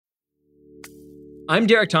I'm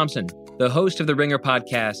Derek Thompson, the host of the Ringer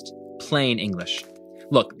podcast, Plain English.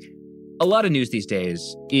 Look, a lot of news these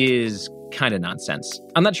days is kind of nonsense.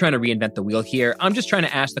 I'm not trying to reinvent the wheel here. I'm just trying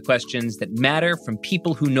to ask the questions that matter from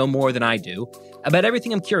people who know more than I do about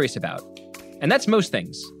everything I'm curious about. And that's most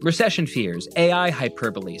things. Recession fears, AI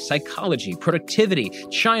hyperbole, psychology, productivity,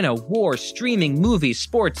 China, war, streaming, movies,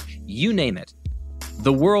 sports, you name it.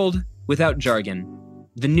 The world without jargon.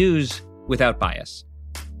 The news without bias.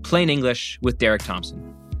 Plain English with Derek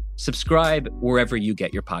Thompson. Subscribe wherever you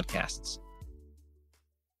get your podcasts.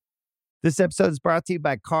 This episode is brought to you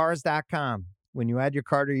by Cars.com. When you add your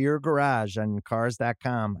car to your garage on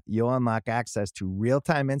Cars.com, you'll unlock access to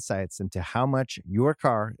real-time insights into how much your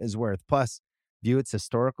car is worth. Plus, view its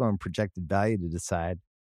historical and projected value to decide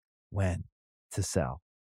when to sell.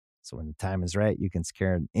 So when the time is right, you can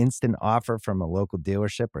secure an instant offer from a local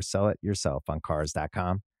dealership or sell it yourself on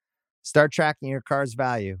Cars.com. Start tracking your car's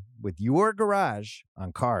value with your garage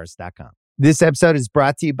on Cars.com. This episode is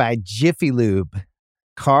brought to you by Jiffy Lube.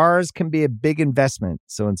 Cars can be a big investment,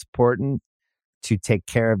 so it's important to take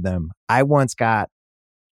care of them. I once got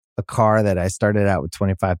a car that I started out with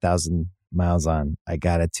 25,000 miles on. I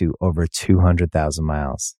got it to over 200,000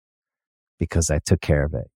 miles because I took care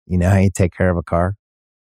of it. You know how you take care of a car?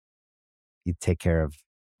 You take care of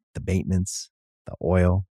the maintenance, the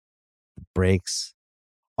oil, the brakes,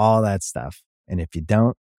 all that stuff. And if you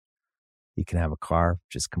don't, you can have a car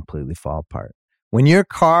just completely fall apart. When your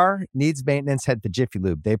car needs maintenance, head to Jiffy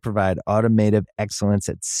Lube. They provide automotive excellence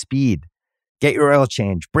at speed. Get your oil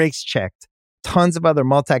change, brakes checked, tons of other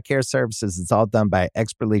multi-care services. It's all done by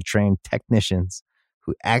expertly trained technicians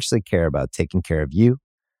who actually care about taking care of you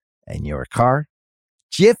and your car.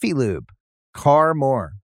 Jiffy Lube, car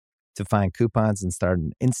more. To find coupons and start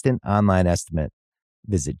an instant online estimate,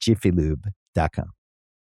 visit jiffylube.com.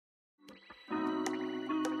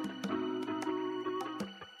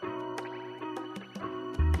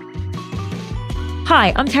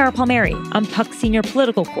 Hi, I'm Tara Palmieri. I'm Puck's senior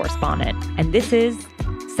political correspondent, and this is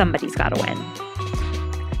Somebody's Gotta Win.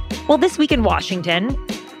 Well, this week in Washington,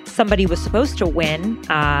 somebody was supposed to win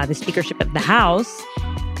the speakership of the House.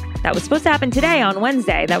 That was supposed to happen today on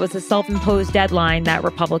Wednesday. That was a self-imposed deadline that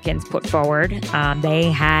Republicans put forward.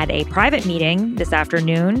 They had a private meeting this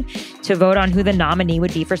afternoon to vote on who the nominee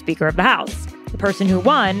would be for Speaker of the House. The person who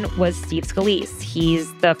won was Steve Scalise.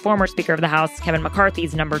 He's the former Speaker of the House, Kevin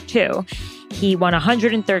McCarthy's number 2. He won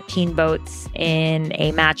 113 votes in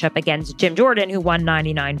a matchup against Jim Jordan, who won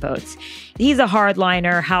 99 votes. He's a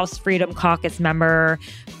hardliner, House Freedom Caucus member.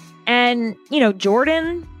 And,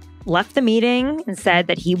 Jordan left the meeting and said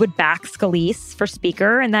that he would back Scalise for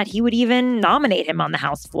Speaker and that he would even nominate him on the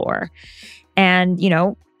House floor. And,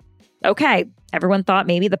 okay, everyone thought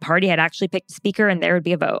maybe the party had actually picked a Speaker and there would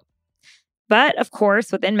be a vote. But, of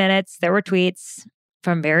course, within minutes, there were tweets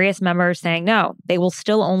from various members saying no, they will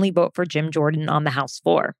still only vote for Jim Jordan on the House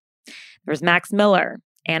floor. There was Max Miller,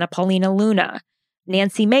 Anna Paulina Luna.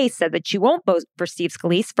 Nancy Mace said that she won't vote for Steve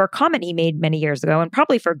Scalise for a comment he made many years ago, and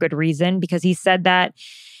probably for good reason, because he said that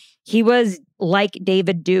he was like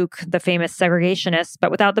David Duke, the famous segregationist,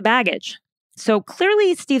 but without the baggage. So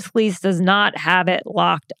clearly, Steve Scalise does not have it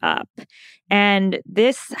locked up. And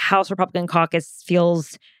this House Republican caucus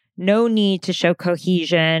feels no need to show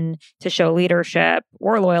cohesion, to show leadership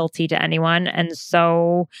or loyalty to anyone. And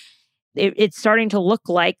so it's starting to look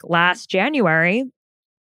like last January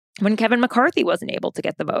when Kevin McCarthy wasn't able to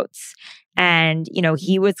get the votes. And,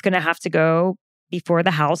 he was going to have to go before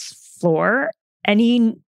the House floor, and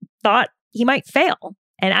he thought he might fail.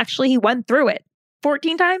 And actually, he went through it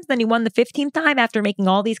 14 times. Then he won the 15th time after making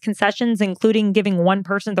all these concessions, including giving one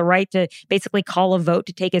person the right to basically call a vote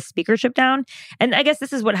to take his speakership down. And I guess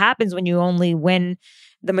this is what happens when you only win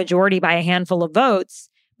the majority by a handful of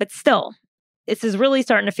votes. But still, this is really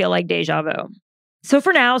starting to feel like deja vu. So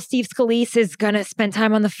for now, Steve Scalise is going to spend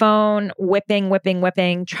time on the phone, whipping,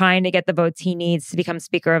 trying to get the votes he needs to become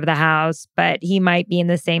Speaker of the House. But he might be in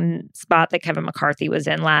the same spot that Kevin McCarthy was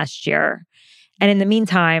in last year. And in the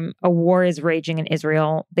meantime, a war is raging in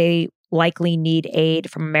Israel. They likely need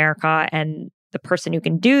aid from America. And the person who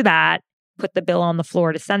can do that, put the bill on the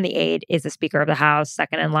floor to send the aid, is the Speaker of the House,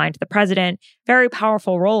 second in line to the president. Very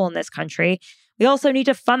powerful role in this country. We also need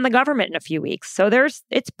to fund the government in a few weeks. So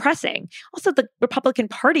it's pressing. Also, the Republican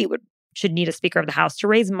Party should need a Speaker of the House to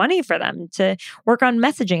raise money for them, to work on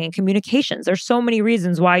messaging and communications. There's so many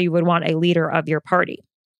reasons why you would want a leader of your party.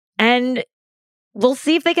 And we'll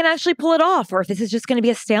see if they can actually pull it off, or if this is just going to be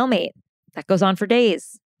a stalemate that goes on for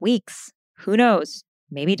days, weeks. Who knows?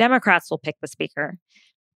 Maybe Democrats will pick the Speaker.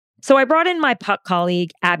 So I brought in my Puck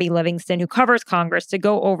colleague, Abby Livingston, who covers Congress, to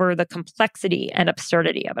go over the complexity and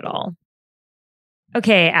absurdity of it all.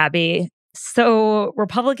 Okay, Abby. So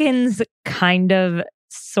Republicans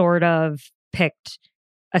sort of picked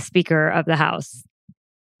a Speaker of the House.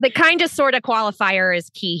 The kind of sort of qualifier is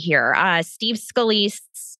key here. Steve Scalise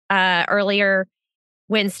earlier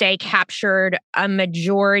Wednesday captured a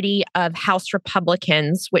majority of House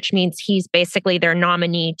Republicans, which means he's basically their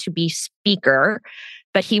nominee to be Speaker,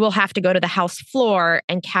 but he will have to go to the House floor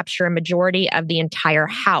and capture a majority of the entire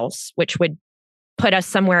House, which would put us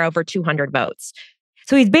somewhere over 200 votes.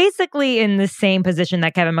 So he's basically in the same position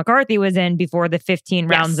that Kevin McCarthy was in before the 15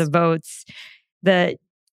 rounds of votes, the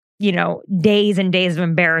days and days of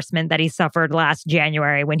embarrassment that he suffered last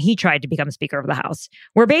January when he tried to become Speaker of the House.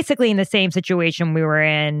 We're basically in the same situation we were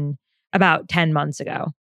in about 10 months ago,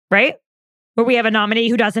 right? Where we have a nominee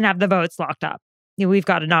who doesn't have the votes locked up. We've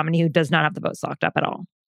got a nominee who does not have the votes locked up at all.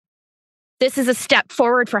 This is a step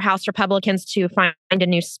forward for House Republicans to find a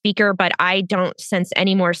new Speaker, but I don't sense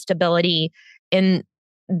any more stability in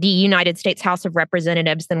the United States House of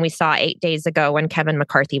Representatives than we saw 8 days ago when Kevin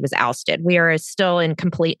McCarthy was ousted. We are still in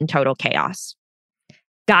complete and total chaos.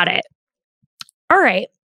 Got it. All right.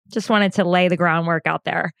 Just wanted to lay the groundwork out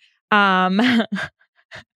there.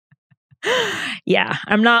 Yeah,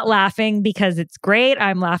 I'm not laughing because it's great.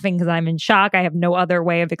 I'm laughing because I'm in shock. I have no other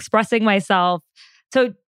way of expressing myself.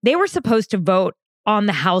 So they were supposed to vote on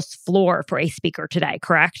the House floor for a Speaker today,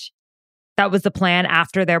 correct? That was the plan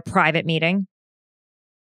after their private meeting?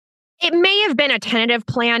 It may have been a tentative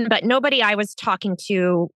plan, but nobody I was talking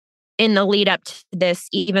to in the lead up to this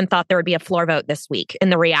even thought there would be a floor vote this week in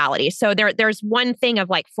the reality. So there's one thing of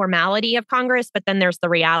like formality of Congress, but then there's the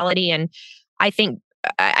reality. And I think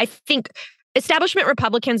establishment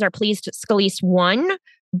Republicans are pleased Scalise won,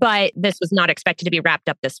 but this was not expected to be wrapped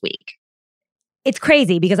up this week. It's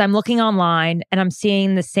crazy because I'm looking online and I'm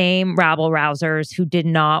seeing the same rabble-rousers who did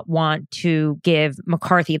not want to give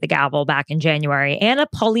McCarthy the gavel back in January. Anna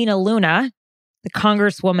Paulina Luna, the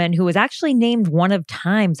congresswoman who was actually named one of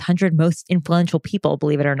Time's 100 most influential people,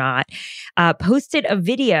 believe it or not, posted a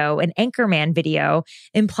video, an Anchorman video,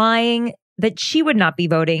 implying that she would not be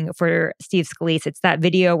voting for Steve Scalise. It's that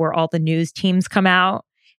video where all the news teams come out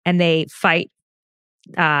and they fight.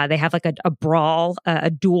 They have like a brawl, a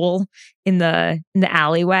duel in the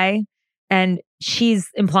alleyway. And she's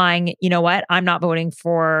implying, you know what, I'm not voting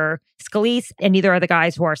for Scalise, and neither are the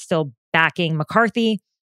guys who are still backing McCarthy.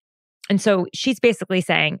 And so she's basically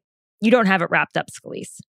saying, you don't have it wrapped up,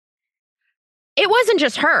 Scalise. It wasn't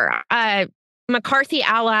just her. McCarthy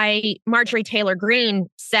ally Marjorie Taylor Greene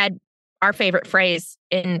said our favorite phrase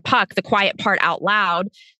in Puck, the quiet part out loud.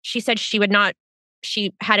 She said she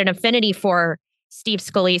had an affinity for Steve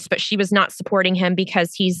Scalise, but she was not supporting him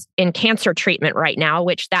because he's in cancer treatment right now,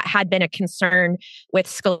 which that had been a concern with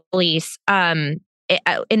Scalise.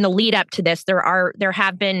 In the lead up to this, there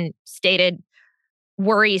have been stated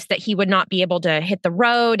worries that he would not be able to hit the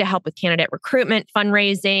road to help with candidate recruitment,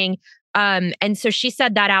 fundraising. And so she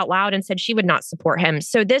said that out loud and said she would not support him.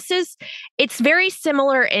 So it's very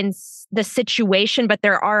similar in the situation, but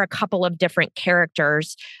there are a couple of different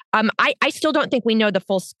characters. I still don't think we know the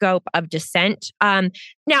full scope of dissent.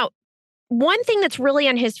 Now, one thing that's really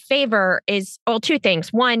in his favor is, two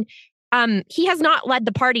things. One, he has not led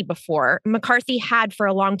the party before. McCarthy had for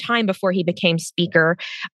a long time before he became Speaker.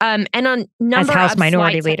 And on number as House of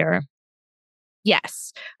Minority slides, Leader.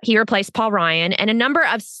 Yes, he replaced Paul Ryan, and a number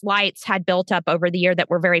of slights had built up over the year that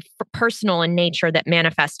were very personal in nature that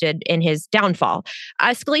manifested in his downfall.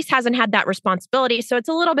 Scalise hasn't had that responsibility, so it's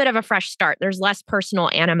a little bit of a fresh start. There's less personal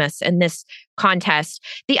animus in this contest.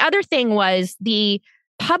 The other thing was the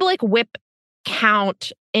public whip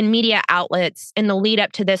count in media outlets in the lead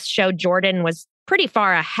up to this showed Jordan was pretty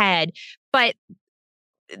far ahead, but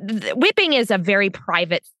whipping is a very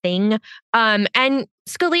private thing. And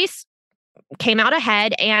Scalise came out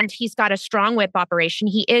ahead, and he's got a strong whip operation.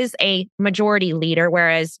 He is a majority leader,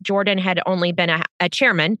 whereas Jordan had only been a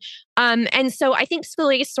chairman. And so I think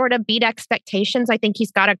Scalise sort of beat expectations. I think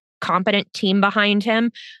he's got a competent team behind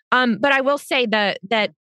him. But I will say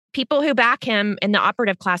that people who back him in the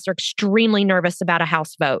operative class are extremely nervous about a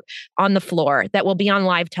House vote on the floor that will be on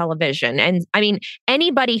live television. And I mean,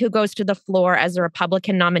 anybody who goes to the floor as a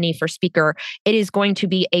Republican nominee for Speaker, it is going to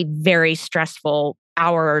be a very stressful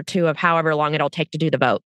hour or two of however long it'll take to do the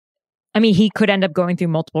vote. I mean, he could end up going through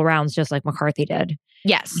multiple rounds just like McCarthy did.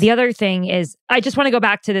 Yes. The other thing is, I just want to go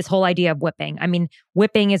back to this whole idea of whipping. I mean,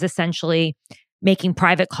 whipping is essentially making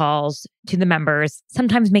private calls to the members,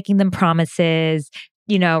 sometimes making them promises,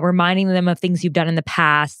 reminding them of things you've done in the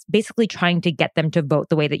past, basically trying to get them to vote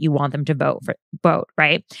the way that you want them to vote,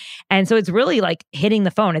 right? And so it's really like hitting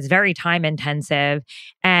the phone. It's very time intensive.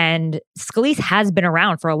 And Scalise has been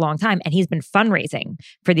around for a long time, and he's been fundraising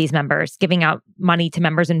for these members, giving out money to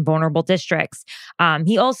members in vulnerable districts.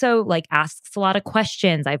 He also asks a lot of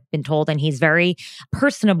questions, I've been told, and he's very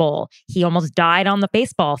personable. He almost died on the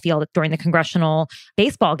baseball field during the congressional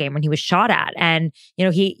baseball game when he was shot at. And,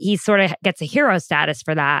 he sort of gets a hero status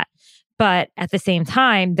for that. But at the same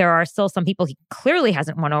time, there are still some people he clearly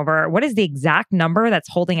hasn't won over. What is the exact number that's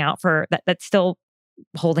holding out that's still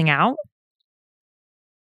holding out?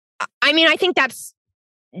 I mean, I think that's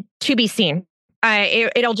to be seen.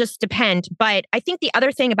 It'll just depend. But I think the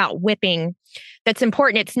other thing about whipping that's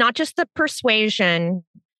important, it's not just the persuasion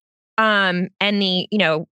and the,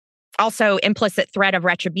 also implicit threat of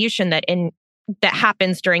retribution that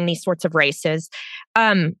happens during these sorts of races.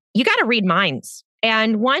 You got to read minds.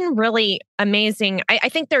 And one really amazing, I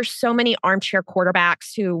think there's so many armchair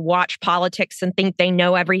quarterbacks who watch politics and think they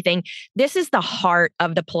know everything. This is the heart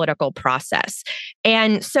of the political process.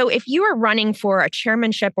 And so if you are running for a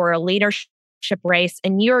chairmanship or a leadership race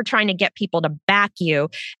and you're trying to get people to back you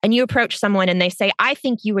and you approach someone and they say, I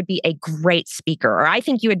think you would be a great speaker, or I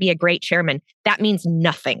think you would be a great chairman, that means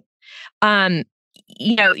nothing.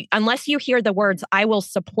 Unless you hear the words, I will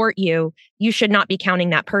support you, you should not be counting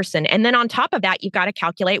that person. And then on top of that, you've got to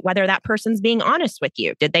calculate whether that person's being honest with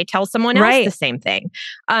you. Did they tell someone else the same thing?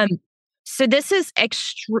 So this is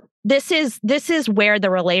this is where the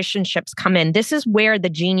relationships come in. This is where the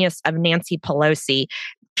genius of Nancy Pelosi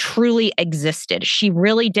truly existed. She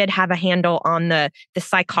really did have a handle on the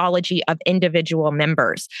psychology of individual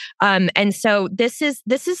members. And so this is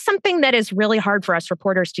something that is really hard for us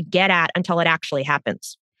reporters to get at until it actually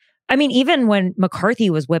happens. I mean, even when McCarthy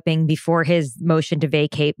was whipping before his motion to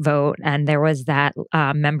vacate vote, and there was that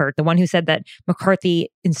member, the one who said that McCarthy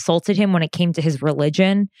insulted him when it came to his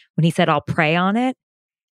religion, when he said, I'll pray on it.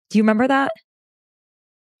 Do you remember that?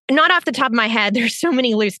 Not off the top of my head. There's so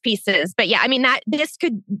many loose pieces, but yeah, I mean a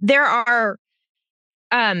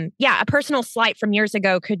personal slight from years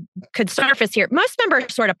ago could surface here. Most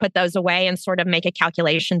members sort of put those away and sort of make a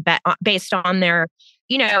calculation based on their,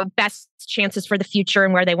 best chances for the future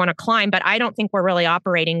and where they want to climb. But I don't think we're really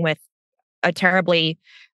operating with a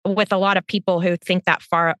lot of people who think that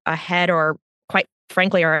far ahead or quite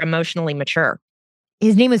frankly are emotionally mature.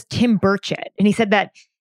 His name was Tim Burchett, and he said that.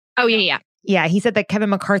 Oh yeah. Yeah, he said that Kevin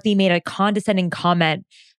McCarthy made a condescending comment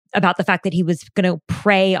about the fact that he was going to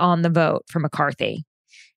pray on the vote for McCarthy.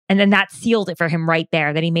 And then that sealed it for him right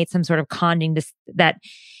there, that he made some sort of condescending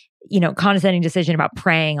decision about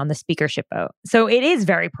praying on the speakership vote. So it is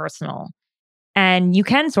very personal. And you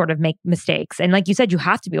can sort of make mistakes. And like you said, you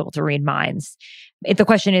have to be able to read minds. If the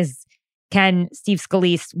question is, can Steve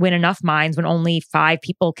Scalise win enough minds when only 5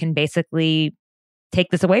 people can basically take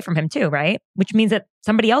this away from him too, right? Which means that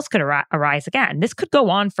somebody else could arise again. This could go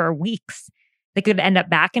on for weeks. They could end up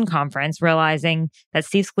back in conference realizing that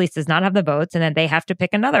Steve Scalise does not have the votes and then they have to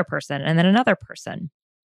pick another person and then another person.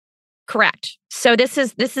 Correct. So this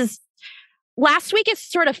is last week it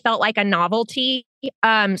sort of felt like a novelty,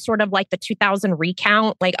 sort of like the 2000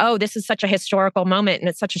 recount, like, oh, this is such a historical moment and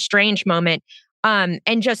it's such a strange moment.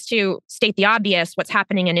 And just to state the obvious, what's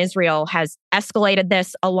happening in Israel has escalated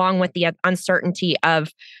this, along with the uncertainty of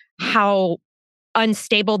how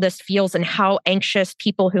unstable this feels and how anxious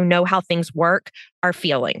people who know how things work are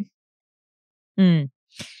feeling. And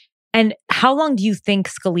how long do you think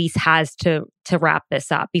Scalise has to wrap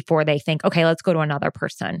this up before they think, okay, let's go to another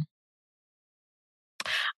person?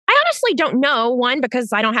 I honestly don't know. One,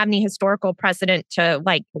 because I don't have any historical precedent to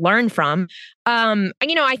learn from.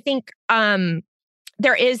 I think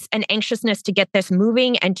there is an anxiousness to get this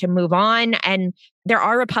moving and to move on. And there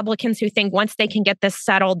are Republicans who think once they can get this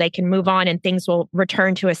settled, they can move on and things will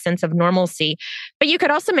return to a sense of normalcy. But you could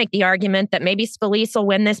also make the argument that maybe Scalise will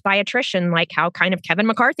win this by attrition, like how kind of Kevin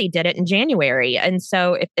McCarthy did it in January. And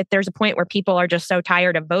so if there's a point where people are just so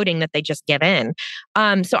tired of voting that they just give in.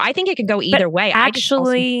 So I think it could go either way.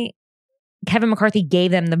 Actually, Kevin McCarthy gave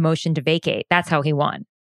them the motion to vacate. That's how he won.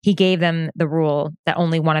 He gave them the rule that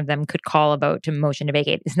only one of them could call a vote to motion to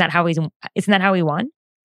vacate. Isn't that how he won?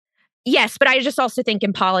 Yes, but I just also think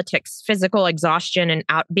in politics, physical exhaustion and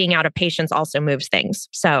being out of patience also moves things.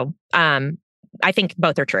 So I think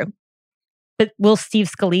both are true. But will Steve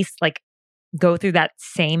Scalise go through that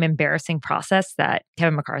same embarrassing process that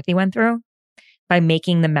Kevin McCarthy went through by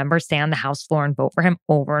making the members stay on the House floor and vote for him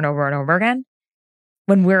over and over and over again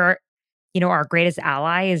when we're, our greatest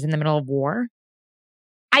ally is in the middle of war?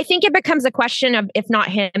 I think it becomes a question of, if not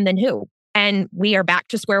him, then who? And we are back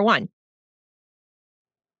to square one.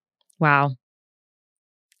 Wow.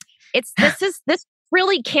 This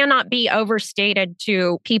really cannot be overstated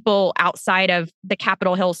to people outside of the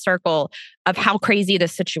Capitol Hill circle of how crazy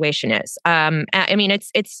this situation is. I mean,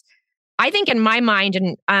 it's. I think in my mind,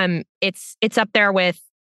 and it's up there with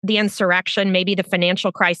the insurrection, maybe the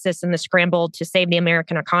financial crisis, and the scramble to save the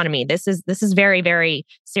American economy. This is very, very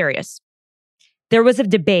serious. There was a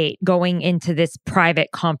debate going into this private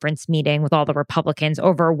conference meeting with all the Republicans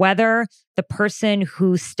over whether the person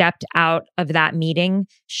who stepped out of that meeting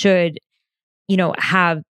should,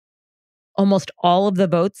 have almost all of the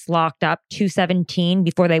votes locked up, 217,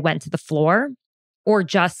 before they went to the floor, or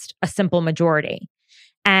just a simple majority.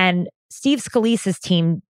 And Steve Scalise's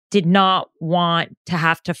team did not want to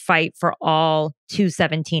have to fight for all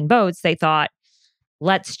 217 votes. They thought,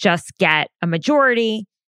 let's just get a majority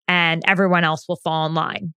and everyone else will fall in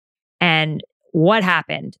line. And what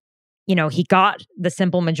happened? He got the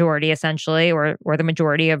simple majority essentially, or the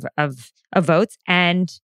majority of votes.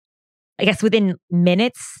 And I guess within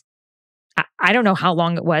minutes, I don't know how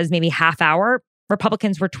long it was, maybe half hour,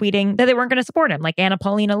 Republicans were tweeting that they weren't going to support him, like Anna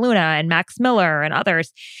Paulina Luna and Max Miller and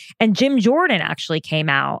others. And Jim Jordan actually came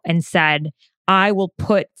out and said, I will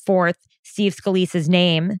put forth Steve Scalise's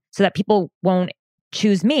name so that people won't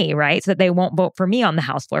choose me, right? So that they won't vote for me on the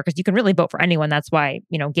House floor, because you can really vote for anyone. That's why,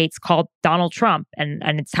 Gates called Donald Trump, and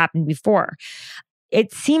it's happened before.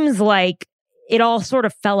 It seems like it all sort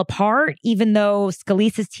of fell apart, even though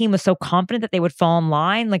Scalise's team was so confident that they would fall in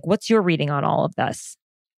line. Like, what's your reading on all of this?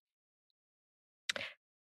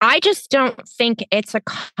 I just don't think it's a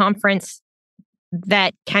conference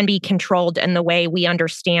that can be controlled in the way we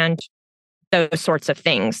understand those sorts of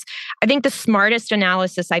things. I think the smartest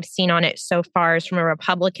analysis I've seen on it so far is from a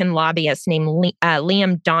Republican lobbyist named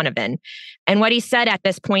Liam Donovan. And what he said at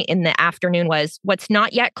this point in the afternoon was, what's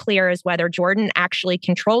not yet clear is whether Jordan actually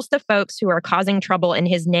controls the folks who are causing trouble in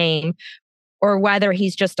his name, or whether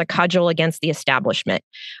he's just a cudgel against the establishment.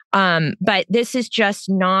 But this is just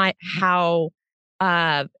not how...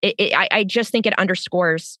 I just think it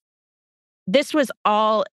underscores this was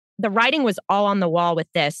all, the writing was all on the wall with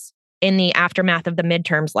this in the aftermath of the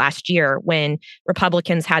midterms last year, when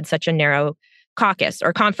Republicans had such a narrow caucus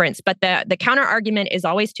or conference. But the counter argument is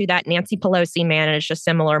always to that Nancy Pelosi managed a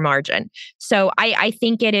similar margin. So I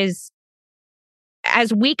think it is,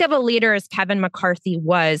 as weak of a leader as Kevin McCarthy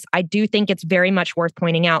was, I do think it's very much worth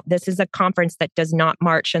pointing out this is a conference that does not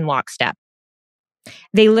march in lockstep.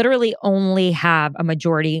 They literally only have a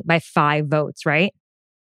majority by 5 votes, right?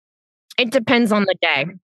 It depends on the day.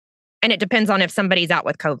 And it depends on if somebody's out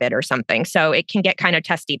with COVID or something. So it can get kind of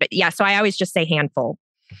testy. But yeah, so I always just say handful.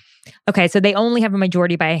 Okay, so they only have a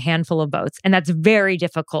majority by a handful of votes. And that's very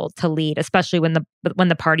difficult to lead, especially when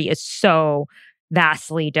the party is so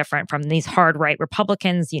vastly different from these hard right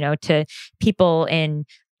Republicans, to people in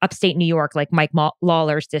upstate New York, like Mike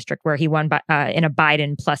Lawler's district, where he won in a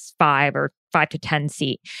Biden +5 or 5 to 10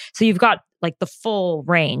 seat. So you've got like the full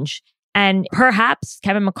range. And perhaps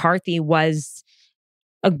Kevin McCarthy was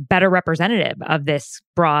a better representative of this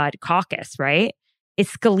broad caucus, right? Is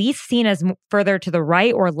Scalise seen as further to the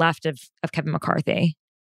right or left of Kevin McCarthy?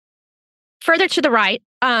 Further to the right.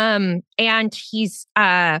 And he's,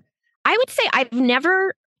 I would say I've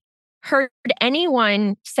never heard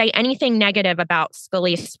anyone say anything negative about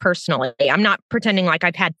Scalise personally. I'm not pretending like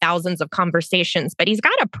I've had thousands of conversations, but he's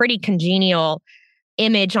got a pretty congenial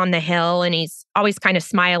image on the Hill, and he's always kind of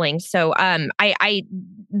smiling. So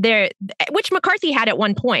which McCarthy had at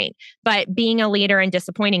one point, but being a leader and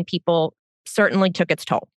disappointing people certainly took its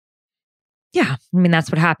toll. Yeah. I mean, that's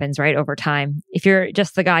what happens, right? Over time. If you're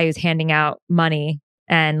just the guy who's handing out money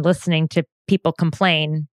and listening to people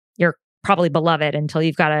complain, you're probably beloved until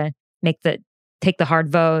you've got to take the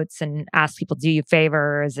hard votes and ask people to do you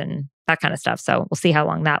favors and that kind of stuff. So we'll see how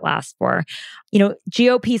long that lasts for.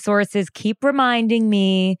 GOP sources keep reminding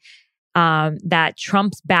me that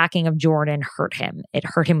Trump's backing of Jordan hurt him. It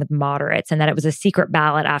hurt him with moderates, and that it was a secret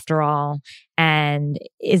ballot after all. And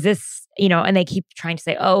is this, and they keep trying to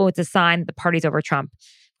say, oh, it's a sign that the party's over Trump.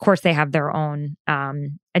 Of course, they have their own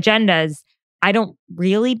agendas. I don't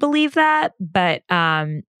really believe that. But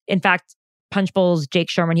in fact, Punchbowl's Jake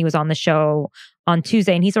Sherman, he was on the show on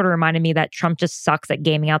Tuesday, and he sort of reminded me that Trump just sucks at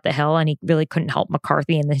gaming out the Hill, and he really couldn't help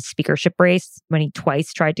McCarthy in the speakership race when he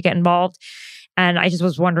twice tried to get involved. And I just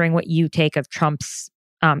was wondering what you take of Trump's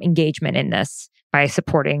engagement in this by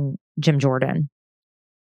supporting Jim Jordan.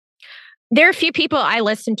 There are a few people I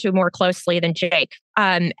listen to more closely than Jake,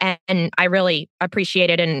 and I really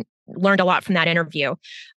appreciated and learned a lot from that interview.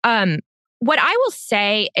 What I will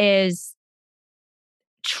say is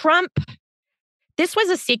Trump, this was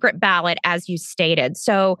a secret ballot, as you stated.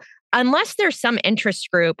 So unless there's some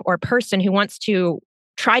interest group or person who wants to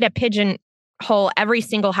try to pigeon whole every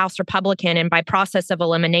single House Republican and by process of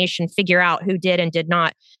elimination figure out who did and did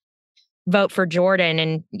not vote for Jordan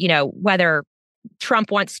and, whether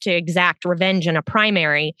Trump wants to exact revenge in a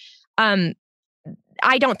primary.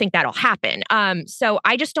 I don't think that'll happen. So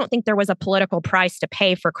I just don't think there was a political price to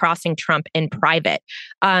pay for crossing Trump in private.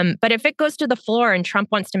 But if it goes to the floor and Trump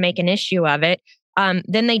wants to make an issue of it,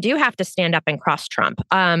 then they do have to stand up and cross Trump.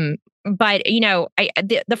 But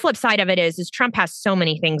the flip side of it is Trump has so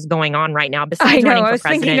many things going on right now. Besides running for I was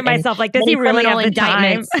president thinking to myself, like, does he really have the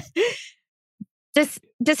time?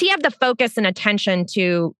 Does he have the focus and attention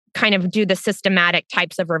to kind of do the systematic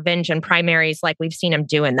types of revenge and primaries like we've seen him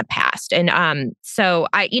do in the past? And so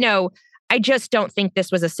I just don't think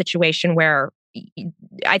this was a situation where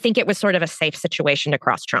I think it was sort of a safe situation to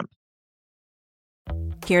cross Trump.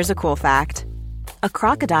 Here's a cool fact. A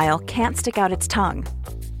crocodile can't stick out its tongue.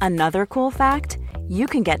 Another cool fact, you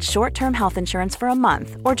can get short-term health insurance for a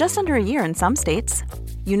month or just under a year in some states.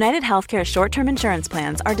 United Healthcare short-term insurance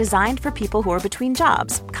plans are designed for people who are between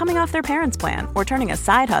jobs, coming off their parents' plan, or turning a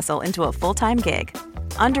side hustle into a full-time gig.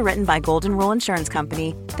 Underwritten by Golden Rule Insurance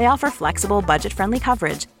Company, they offer flexible, budget-friendly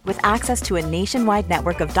coverage with access to a nationwide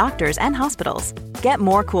network of doctors and hospitals. Get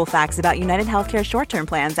more cool facts about United Healthcare short-term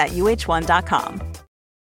plans at uh1.com.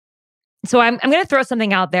 So I'm going to throw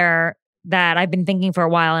something out there that I've been thinking for a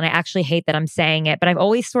while, and I actually hate that I'm saying it, but I've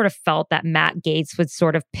always sort of felt that Matt Gaetz would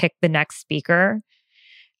sort of pick the next speaker.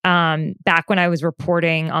 Back when I was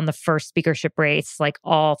reporting on the first speakership race, like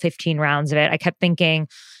all 15 rounds of it, I kept thinking,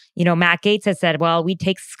 Matt Gaetz had said, well, we'd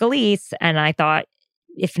take Scalise. And I thought,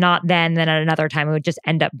 if not then at another time, it would just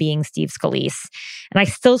end up being Steve Scalise. And I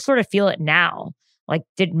still sort of feel it now. Like,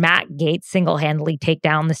 did Matt Gaetz single-handedly take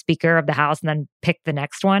down the Speaker of the House and then pick the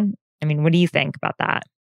next one? I mean, what do you think about that?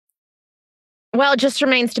 Well, it just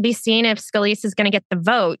remains to be seen if Scalise is going to get the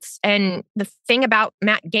votes. And the thing about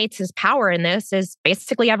Matt Gaetz's power in this is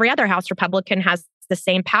basically every other House Republican has the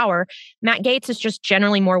same power. Matt Gaetz is just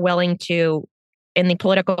generally more willing to, in the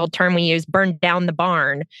political term we use, burn down the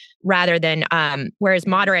barn rather than, whereas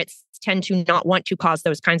moderates tend to not want to cause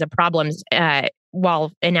those kinds of problems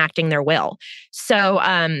while enacting their will. So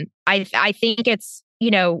I think it's,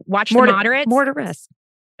 watch the moderates. More to risk.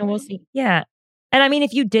 And we'll see. Yeah. And I mean,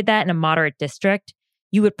 if you did that in a moderate district,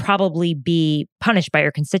 you would probably be punished by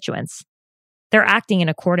your constituents. They're acting in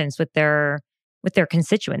accordance with their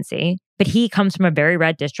constituency, but he comes from a very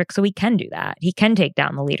red district, so he can do that. He can take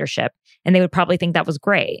down the leadership, and they would probably think that was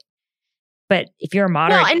great. But if you're a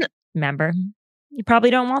moderate member, you probably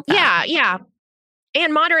don't want that. Yeah.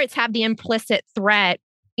 And moderates have the implicit threat.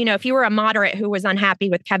 If you were a moderate who was unhappy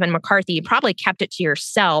with Kevin McCarthy, you probably kept it to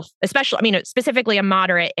yourself, specifically a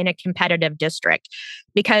moderate in a competitive district,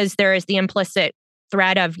 because there is the implicit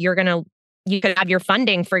threat of you could have your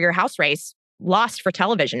funding for your House race lost for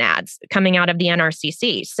television ads coming out of the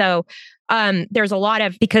NRCC. So there's a lot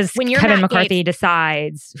of... Because when Kevin McCarthy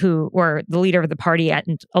decides or the leader of the party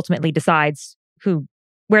and ultimately decides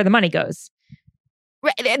where the money goes.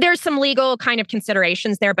 There's some legal kind of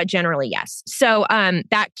considerations there, but generally, yes. So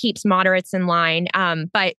that keeps moderates in line.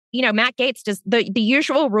 But, Matt Gaetz does the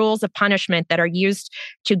usual rules of punishment that are used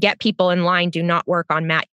to get people in line do not work on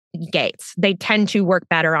Matt Gaetz. They tend to work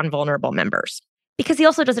better on vulnerable members. Because he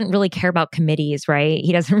also doesn't really care about committees, right?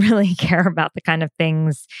 He doesn't really care about the kind of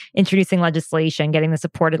things, introducing legislation, getting the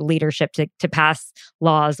supported leadership to pass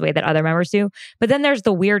laws the way that other members do. But then there's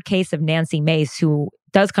the weird case of Nancy Mace, who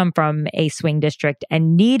does come from a swing district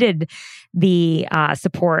and needed the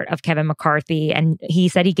support of Kevin McCarthy. And he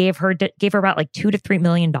said he gave her about like $2 to $3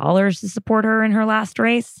 million to support her in her last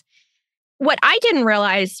race. What I didn't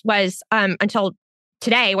realize was until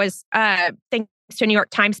today was thanks to a New York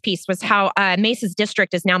Times piece was how Mace's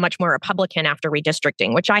district is now much more Republican after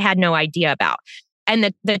redistricting, which I had no idea about.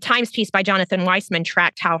 And the Times piece by Jonathan Weissman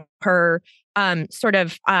tracked how her sort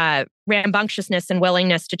of rambunctiousness and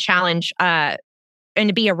willingness to challenge and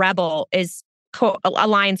to be a rebel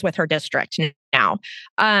aligns with her district now.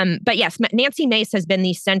 But yes, Nancy Mace has been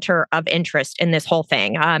the center of interest in this whole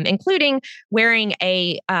thing, including wearing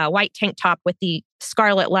a white tank top with the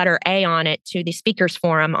scarlet letter A on it to the Speakers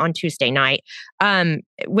Forum on Tuesday night,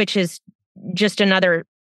 which is just another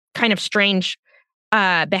kind of strange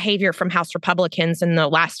behavior from House Republicans in the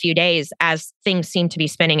last few days as things seem to be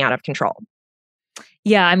spinning out of control.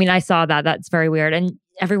 Yeah, I mean, I saw that. That's very weird. And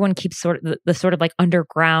everyone keeps the sort of like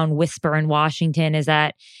underground whisper in Washington is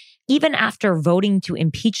that even after voting to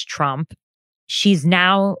impeach Trump, she's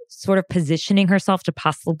now sort of positioning herself to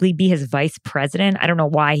possibly be his vice president. I don't know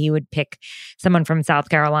why he would pick someone from South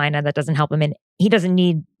Carolina. That doesn't help him. And he doesn't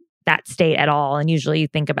need that state at all. And usually you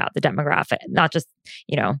think about the demographic, not just,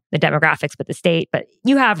 the demographics, but the state. But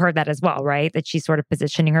you have heard that as well, right? That she's sort of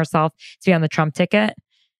positioning herself to be on the Trump ticket.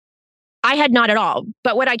 I had not at all.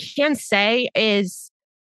 But what I can say is,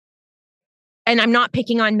 and I'm not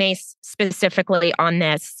picking on Mace specifically on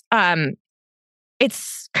this,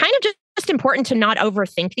 it's kind of just important to not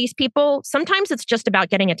overthink these people. Sometimes it's just about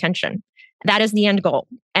getting attention. That is the end goal,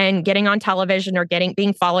 and getting on television or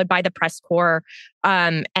being followed by the press corps.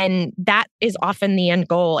 And that is often the end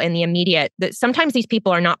goal in the immediate. Sometimes these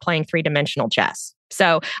people are not playing three-dimensional chess.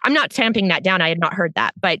 So I'm not tamping that down. I had not heard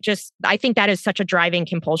that, but I think that is such a driving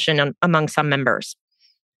compulsion among some members.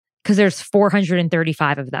 Because there's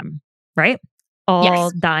 435 of them, right? All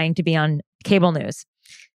Yes. dying to be on cable news.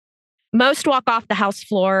 Most walk off the House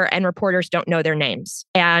floor and reporters don't know their names.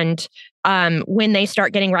 And when they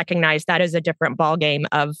start getting recognized, that is a different ballgame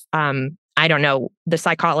of, I don't know, the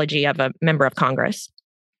psychology of a member of Congress.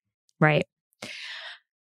 Right.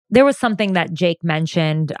 There was something that Jake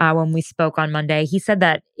mentioned when we spoke on Monday. He said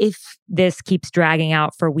that if this keeps dragging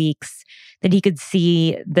out for weeks, that he could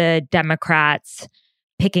see the Democrats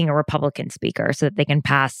picking a Republican speaker so that they can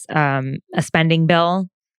pass a spending bill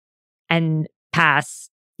and pass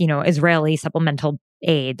Israeli supplemental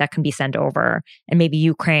aid that can be sent over, and maybe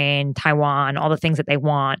Ukraine, Taiwan, all the things that they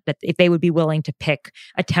want, that if they would be willing to pick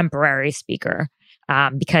a temporary speaker,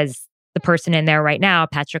 because the person in there right now,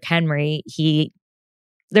 Patrick Henry,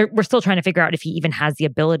 we're still trying to figure out if he even has the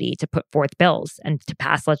ability to put forth bills and to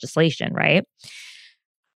pass legislation, right?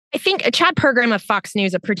 I think Chad Pergram of Fox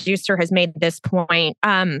News, a producer, has made this point.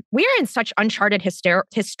 We are in such uncharted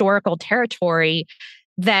historical territory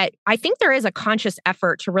that I think there is a conscious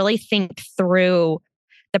effort to really think through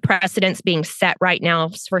the precedents being set right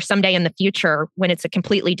now for someday in the future when it's a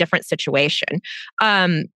completely different situation.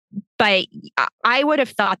 But I would have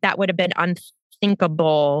thought that would have been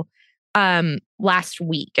unthinkable last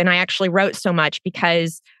week. And I actually wrote so much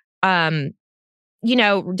because, Democrats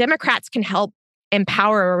can help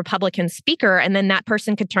empower a Republican speaker, and then that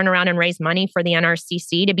person could turn around and raise money for the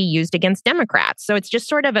NRCC to be used against Democrats. So it's just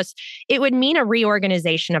sort of it would mean a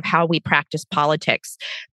reorganization of how we practice politics.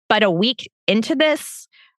 But a week into this,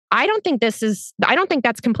 I don't think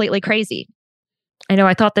that's completely crazy. I know.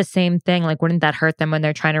 I thought the same thing. Like, wouldn't that hurt them when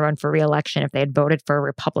they're trying to run for re-election if they had voted for a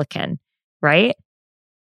Republican, right?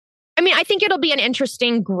 I mean, I think it'll be an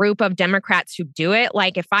interesting group of Democrats who do it.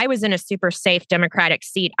 Like, if I was in a super safe Democratic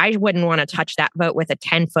seat, I wouldn't want to touch that vote with a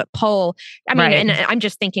 10-foot pole. I mean, and I'm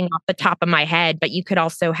just thinking off the top of my head, but you could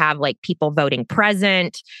also have like people voting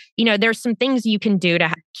present. There's some things you can do to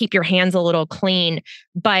keep your hands a little clean.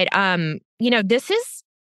 But, this is,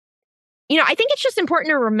 I think it's just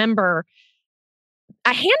important to remember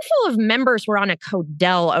a handful of members were on a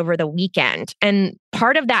Codell over the weekend, and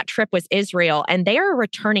part of that trip was Israel, and they are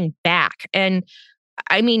returning back. And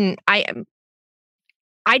I mean, I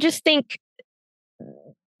just think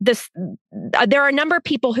there are a number of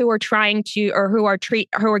people who are trying to, or who are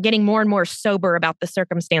getting more and more sober about the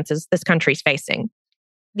circumstances this country's facing.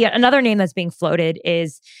 Yeah, another name that's being floated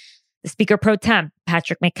is the Speaker Pro Temp,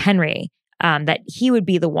 Patrick McHenry, that he would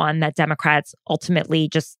be the one that Democrats ultimately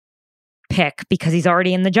just pick because he's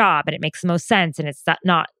already in the job and it makes the most sense. And it's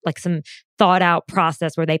not like some thought out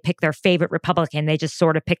process where they pick their favorite Republican. They just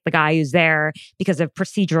sort of pick the guy who's there because of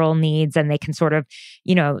procedural needs, and they can sort of,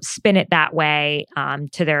 spin it that way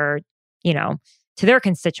to their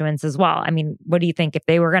constituents as well. I mean, what do you think if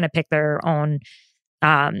they were going to pick their own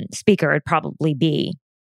speaker? It would probably be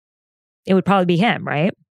him,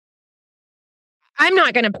 right? I'm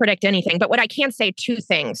not going to predict anything, but what I can say, two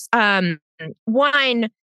things.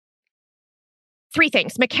 Three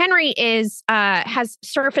things. McHenry has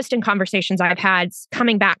surfaced in conversations I've had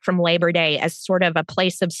coming back from Labor Day as sort of a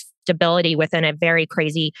place of stability within a very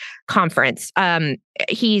crazy conference. The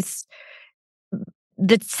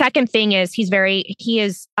second thing is he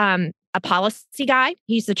is a policy guy.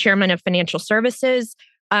 He's the chairman of financial services.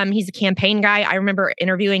 He's a campaign guy. I remember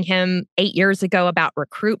interviewing him 8 years ago about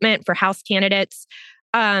recruitment for House candidates.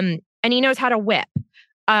 And he knows how to whip.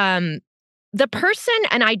 The person,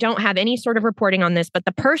 and I don't have any sort of reporting on this, but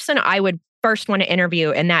the person I would first want to interview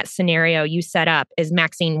in that scenario you set up is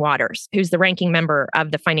Maxine Waters, who's the ranking member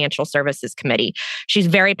of the Financial Services Committee. She's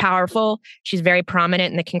very powerful. She's very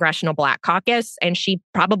prominent in the Congressional Black Caucus, and she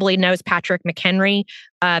probably knows Patrick McHenry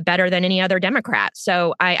better than any other Democrat.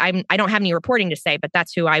 So I don't have any reporting to say, but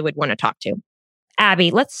that's who I would want to talk to.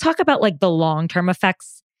 Abby, let's talk about like the long-term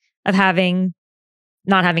effects of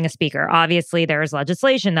not having a speaker. Obviously, there's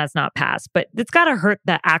legislation that's not passed, but it's got to hurt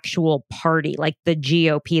the actual party, like the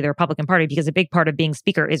GOP, the Republican Party, because a big part of being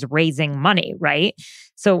speaker is raising money, right?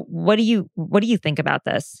 So what do you think about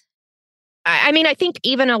this? I mean, I think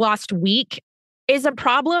even a lost week is a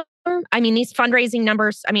problem. I mean, these fundraising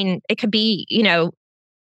numbers, I mean, it could be,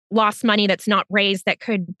 lost money that's not raised that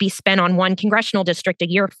could be spent on one congressional district a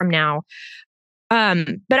year from now.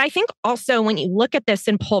 But I think also when you look at this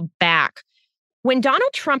and pull back, when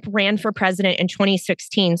Donald Trump ran for president in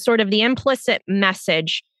 2016, sort of the implicit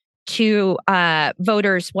message to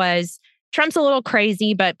voters was, Trump's a little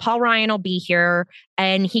crazy, but Paul Ryan will be here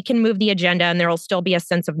and he can move the agenda and there will still be a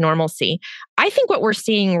sense of normalcy. I think what we're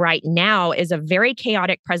seeing right now is a very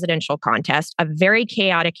chaotic presidential contest, a very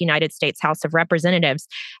chaotic United States House of Representatives.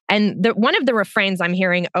 And one of the refrains I'm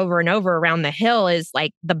hearing over and over around the Hill is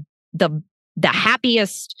like the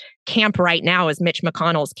happiest camp right now is Mitch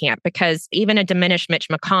McConnell's camp, because even a diminished Mitch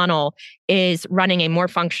McConnell is running a more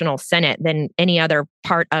functional Senate than any other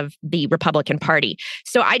part of the Republican Party.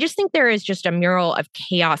 So I just think there is just a mural of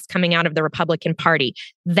chaos coming out of the Republican Party.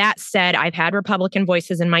 That said, I've had Republican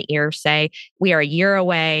voices in my ear say, we are a year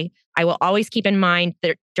away. I will always keep in mind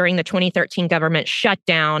that during the 2013 government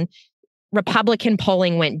shutdown, Republican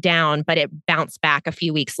polling went down, but it bounced back a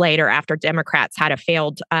few weeks later after Democrats had a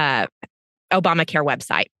failed Obamacare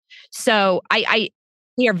website. So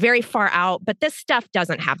we are very far out, but this stuff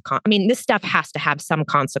doesn't have, this stuff has to have some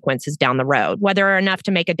consequences down the road. Whether enough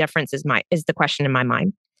to make a difference is the question in my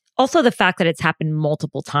mind. Also, the fact that it's happened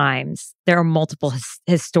multiple times. There are multiple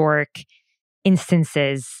historic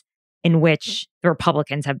instances in which the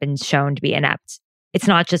Republicans have been shown to be inept. It's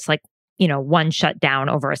not just like, one shutdown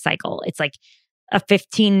over a cycle. It's like a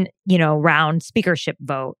 15, round speakership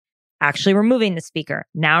vote, actually removing the speaker,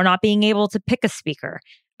 now not being able to pick a speaker.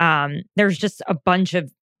 There's just a bunch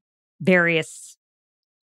of various,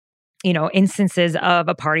 instances of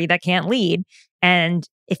a party that can't lead. And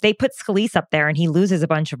if they put Scalise up there and he loses a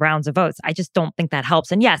bunch of rounds of votes, I just don't think that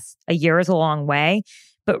helps. And yes, a year is a long way,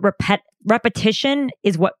 but repetition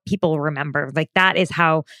is what people remember. Like that is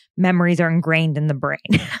how memories are ingrained in the brain.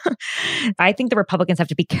 I think the Republicans have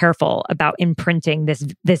to be careful about imprinting this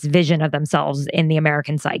vision of themselves in the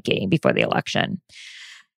American psyche before the election.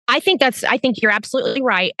 I think you're absolutely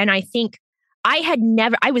right. And I think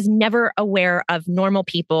I was never aware of normal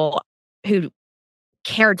people who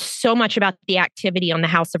cared so much about the activity on the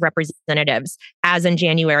House of Representatives as in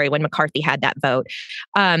January when McCarthy had that vote.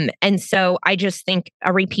 And so I just think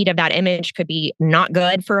a repeat of that image could be not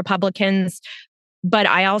good for Republicans. But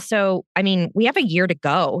we have a year to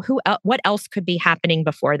go. What else could be happening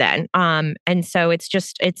before then? And so it's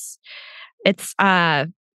a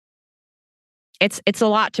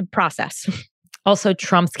lot to process. Also,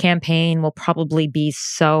 Trump's campaign will probably be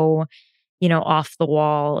so, off the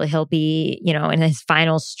wall. He'll be, in his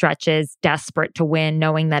final stretches, desperate to win,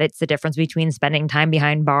 knowing that it's the difference between spending time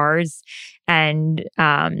behind bars and,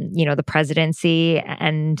 the presidency.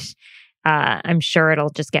 And I'm sure it'll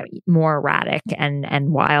just get more erratic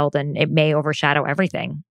and wild, and it may overshadow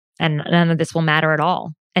everything. And none of this will matter at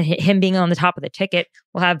all. And him being on the top of the ticket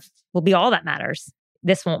will be all that matters.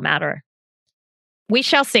 This won't matter. We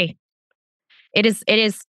shall see. It is.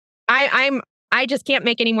 I just can't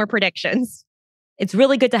make any more predictions. It's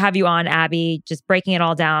really good to have you on, Abby, just breaking it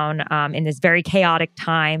all down in this very chaotic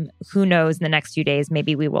time. Who knows, in the next few days,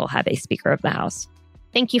 maybe we will have a Speaker of the House.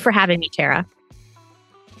 Thank you for having me, Tara.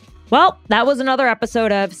 Well, that was another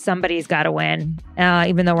episode of Somebody's Gotta Win,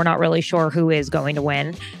 even though we're not really sure who is going to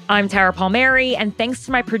win. I'm Tara Palmieri, and thanks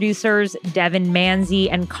to my producers, Devin Manzi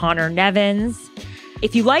and Connor Nevins.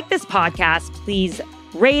 If you like this podcast, please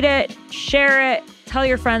rate it, share it, tell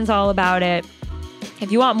your friends all about it.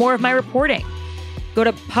 If you want more of my reporting, go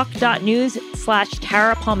to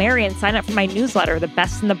puck.news/Tara Palmieri and sign up for my newsletter, The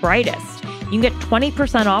Best and the Brightest. You can get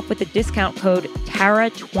 20% off with the discount code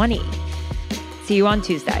TARA20. See you on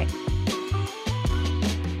Tuesday.